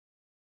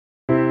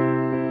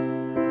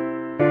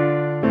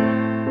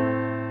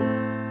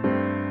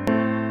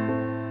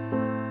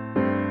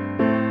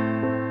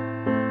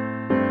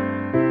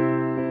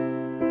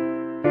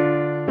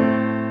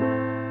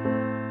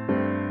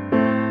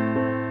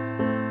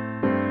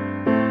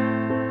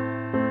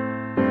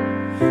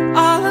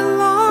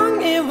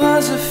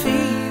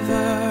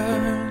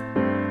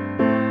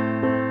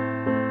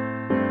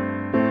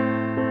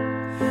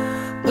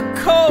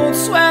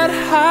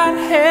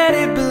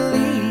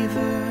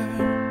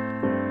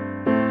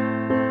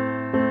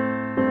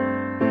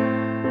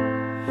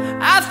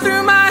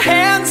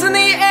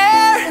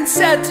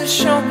had to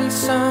show me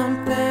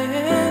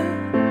something.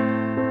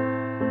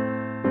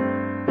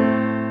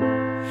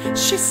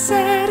 She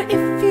said,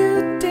 if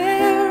you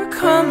dare,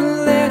 come a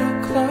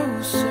little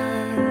closer.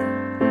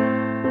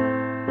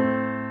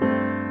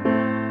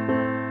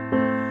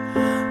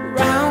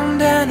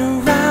 Round and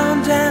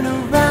around and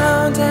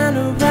around and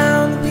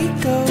around we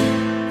go.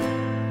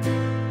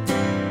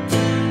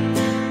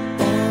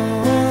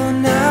 Oh,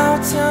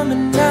 now tell me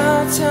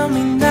now, tell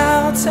me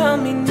now, tell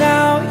me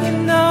now, you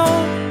know.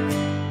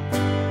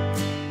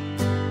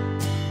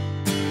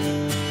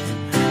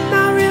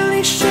 Not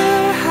really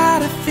sure how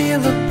to feel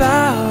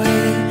about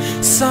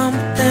it.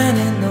 Something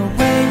in the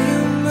way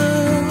you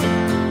move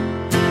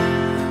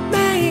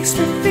makes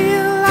me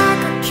feel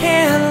like I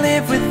can't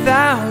live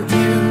without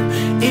you.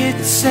 It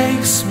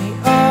takes me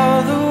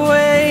all the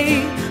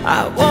way.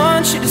 I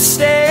want you to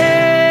stay.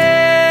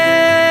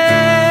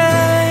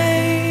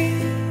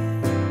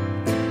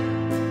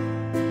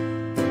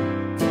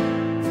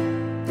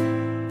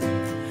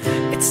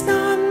 It's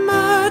not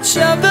much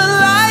of the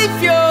life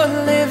you're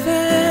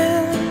living.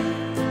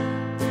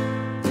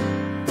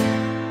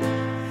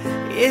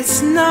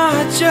 It's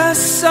not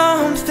just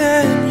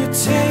something you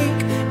take,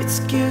 it's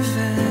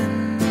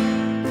given.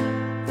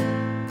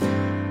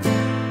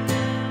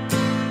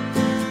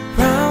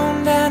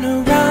 Round and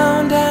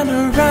around and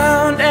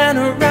around and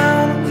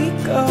around we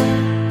go.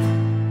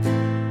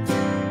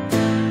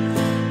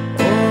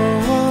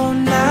 Oh,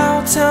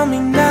 now tell me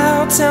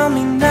now, tell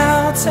me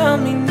now, tell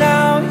me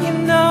now, you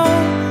know.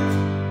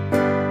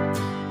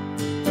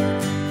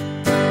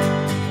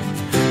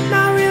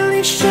 Not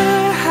really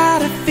sure how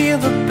to feel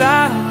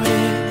about it.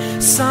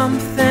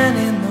 Something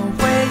in the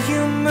way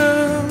you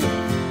move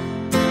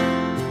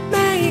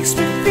makes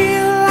me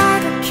feel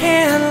like I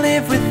can't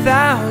live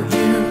without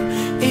you.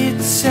 It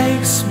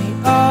takes me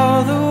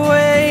all the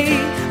way.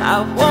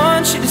 I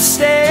want you to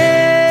stay.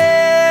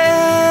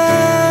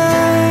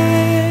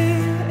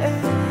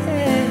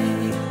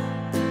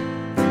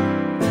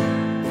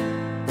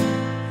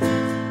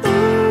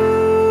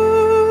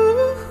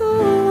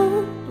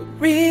 Ooh, the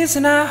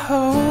reason I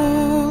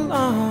hold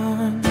on.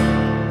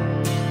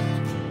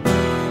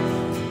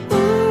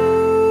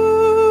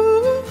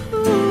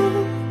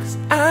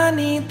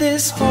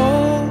 This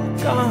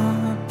hold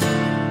gone.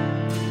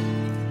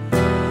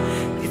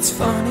 It's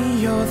funny,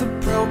 you're the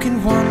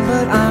broken one,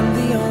 but I'm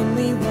the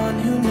only one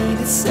who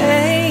needed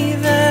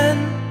saving.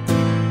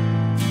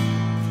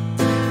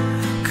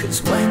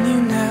 'Cause when you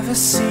never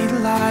see the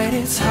light,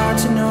 it's hard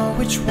to know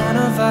which one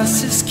of us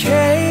is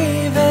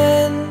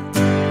caving.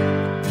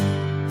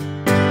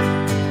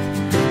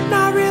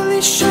 Not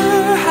really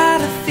sure how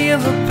to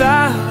feel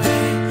about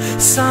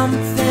it.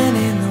 Something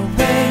in the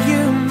way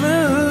you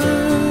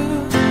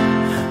move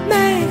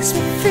makes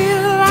me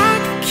feel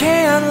like I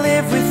can't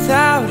live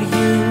without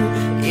you.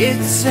 It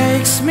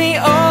takes me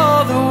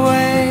all the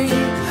way.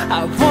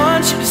 I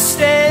want you to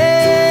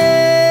stay.